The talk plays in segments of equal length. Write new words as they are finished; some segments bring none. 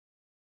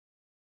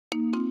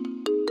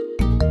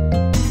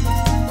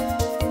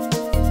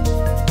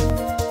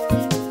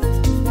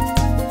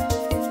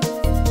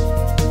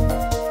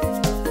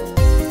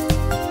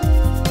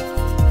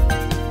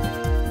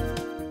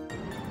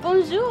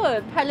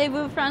Bonjour,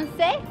 parlez-vous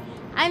français?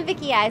 I'm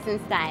Vicki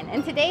Eisenstein,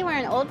 and today we're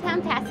in Old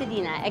Town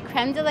Pasadena at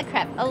Creme De La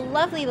Crepe, a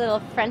lovely little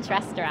French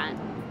restaurant.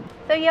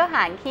 So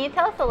Johan, can you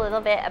tell us a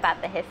little bit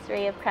about the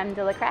history of Creme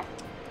De La Crepe?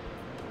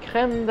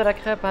 Creme de la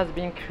Crepe has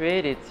been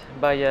created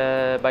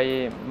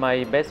by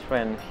my best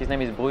friend. His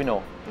name is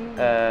Bruno.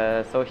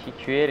 So he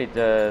created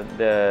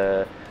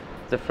the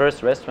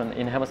first restaurant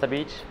in Hermosa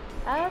Beach.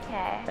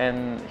 Okay.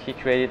 And he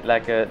created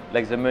like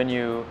the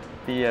menu,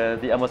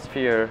 the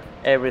atmosphere,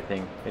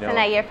 everything. You know. So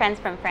now you're friends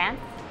from France?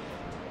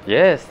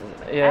 Yes.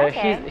 Yeah.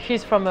 Okay.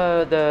 He's from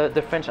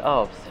the French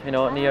Alps. You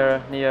know,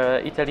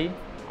 near Italy.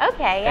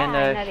 Okay, yeah, and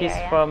I know the he's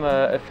area. from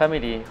a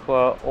family who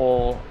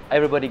are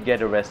everybody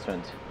get a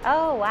restaurant.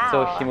 Oh, wow.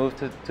 So he moved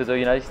to the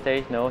United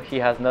States. No, he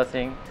has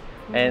nothing,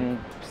 and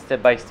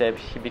step by step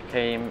he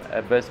became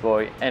a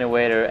busboy and a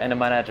waiter and a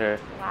manager,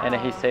 and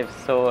he saved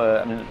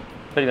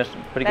pretty good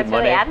money. That's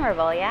really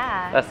admirable,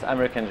 yeah. That's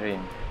American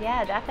dream.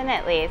 Yeah,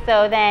 definitely.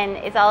 So then,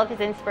 is all of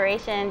his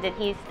inspiration, did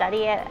he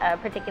study at a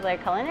particular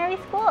culinary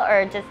school,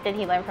 or just did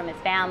he learn from his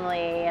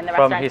family and the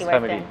restaurants he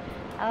worked in?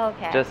 Oh,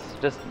 okay.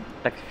 Just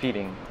like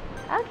feeding.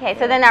 Okay,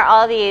 so then are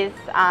all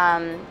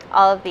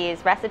of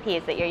these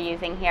recipes that you're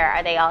using here,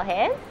 are they all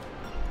his?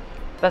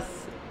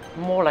 That's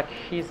more like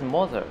his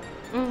mother.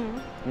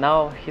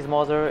 Now his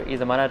mother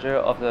is a manager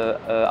of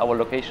our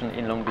location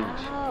in Long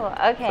Beach. Oh,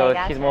 okay, So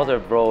gotcha. his mother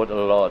brought a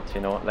lot,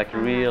 you know, like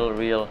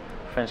real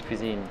French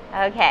cuisine.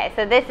 Okay,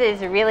 so this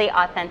is really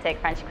authentic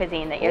French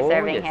cuisine that you're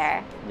serving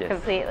here. Yes.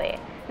 Completely.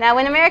 Now,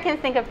 when Americans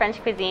think of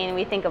French cuisine,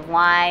 we think of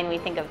wine, we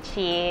think of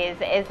cheese.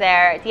 Do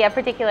you have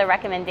particular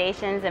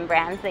recommendations and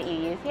brands that you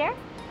use here?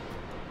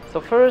 So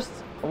first,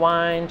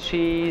 wine,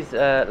 cheese,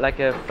 like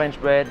a French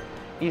bread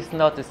is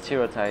not a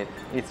stereotype,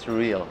 it's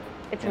real.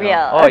 It's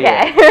real, Oh,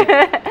 okay.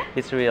 Yeah,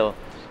 it's real.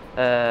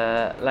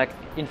 Like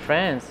in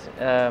France,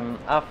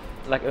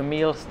 like a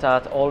meal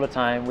starts all the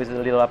time with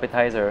a little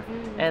appetizer,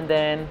 and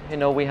then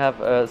we have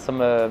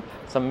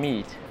some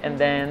meat, and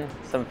then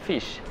some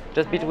fish,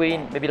 just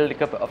between maybe a little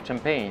cup of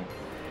champagne,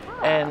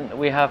 and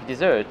we have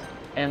dessert,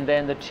 and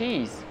then the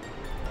cheese,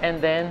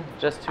 and then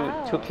just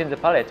to clean the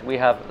palate, we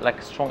have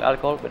like strong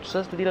alcohol, but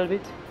just a little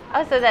bit.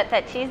 Oh, so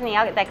that cheese and the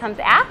yogurt that comes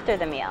after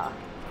the meal.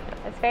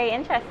 That's very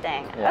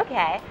interesting. Yeah.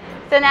 Okay.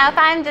 So now if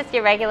I'm just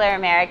your regular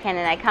American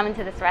and I come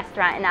into this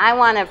restaurant and I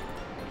want to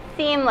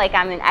seem like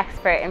I'm an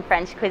expert in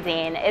French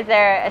cuisine, is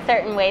there a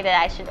certain way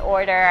that I should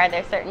order? Are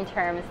there certain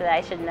terms that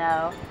I should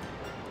know?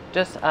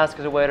 Just ask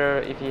the waiter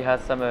if he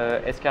has some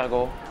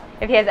escargot.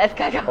 If he has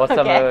escargot, or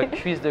some okay.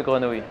 cuisse de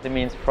grenouille, that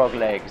means frog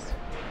legs.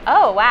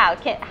 Oh, wow.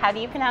 How do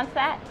you pronounce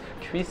that?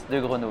 Cuisse de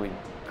grenouille.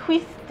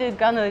 Cuisse de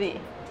grenouille.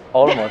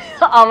 Almost.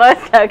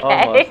 Almost,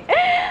 okay. Almost.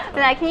 So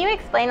now, can you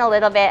explain a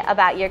little bit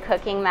about your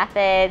cooking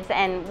methods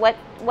and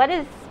what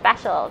is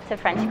special to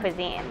French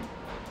cuisine?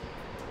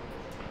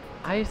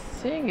 I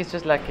think it's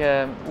just like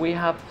we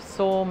have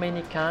so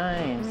many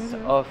kinds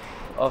of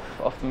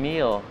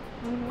meal.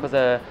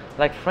 Because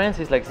like France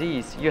is like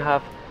this. You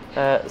have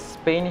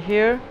Spain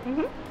here,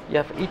 you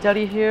have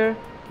Italy here,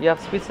 you have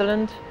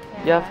Switzerland,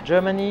 you have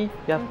Germany,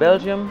 you have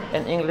Belgium,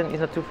 and England is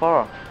not too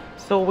far.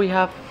 So we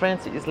have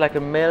France is like a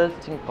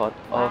melting pot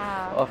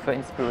of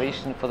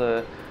inspiration for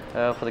the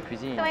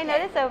cuisine. So I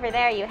notice over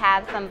there you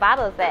have some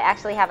bottles that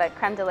actually have a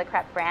Creme De La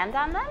Crepe brand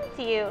on them.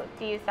 Do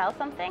you sell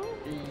something?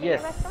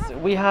 Yes,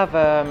 we have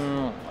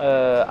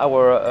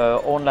our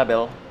own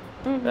label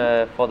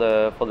for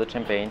the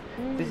champagne.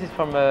 This is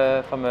from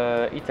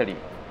Italy.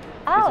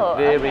 Oh,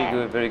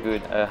 it's very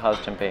good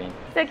house champagne.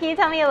 So can you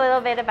tell me a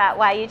little bit about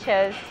why you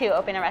chose to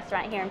open a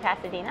restaurant here in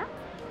Pasadena?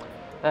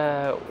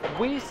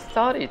 We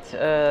started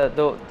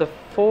the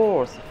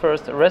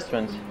first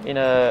restaurant in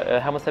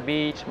Hermosa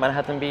Beach,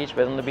 Manhattan Beach,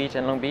 Redondo Beach,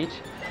 and Long Beach,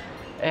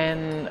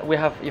 and we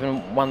have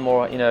even one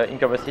more in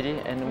Culver City.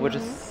 And we're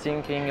just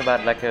thinking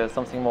about like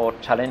something more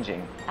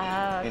challenging,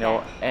 okay. you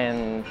know.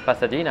 And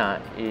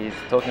Pasadena is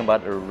talking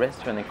about a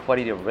restaurant and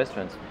quality of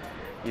restaurants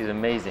is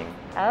amazing.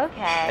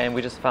 Okay. And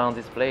we just found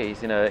this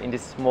place in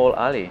this small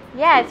alley.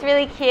 Yeah, it's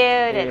really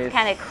cute. It's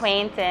kind of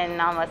quaint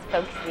and almost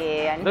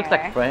folksy. Looks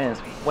like France.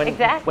 When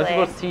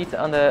people sit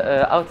on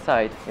the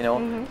outside, you know,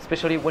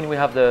 especially when we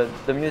have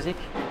the music,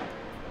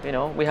 you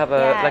know, we have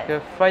like a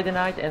Friday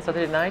night and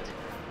Saturday night,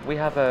 we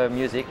have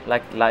music,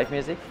 like live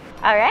music.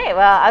 All right,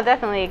 well, I'll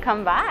definitely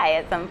come by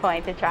at some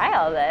point to try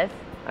all this.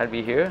 I'll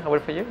be here. I'll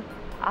wait for you.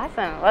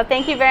 Awesome. Well,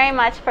 thank you very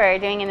much for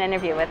doing an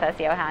interview with us,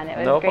 Johan.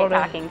 It was great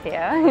talking to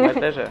you. My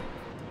pleasure.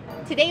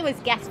 Today was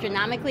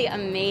gastronomically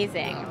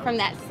amazing. From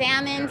that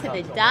salmon to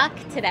the duck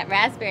to that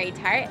raspberry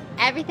tart,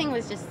 everything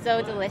was just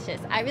so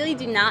delicious. I really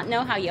do not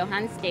know how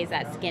Johan stays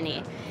that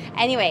skinny.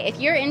 Anyway,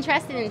 if you're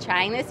interested in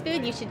trying this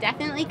food, you should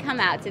definitely come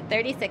out to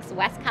 36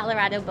 West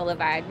Colorado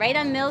Boulevard, right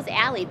on Mills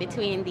Alley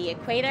between the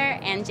Equator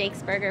and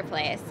Jake's Burger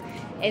Place.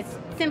 It's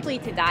simply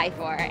to die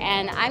for.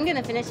 And I'm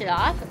gonna finish it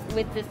off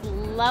with this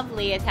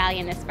lovely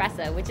Italian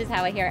espresso, which is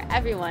how I hear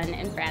everyone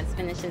in France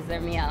finishes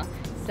their meal.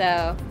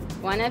 So,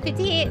 bon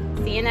appetit.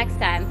 See you next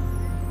time.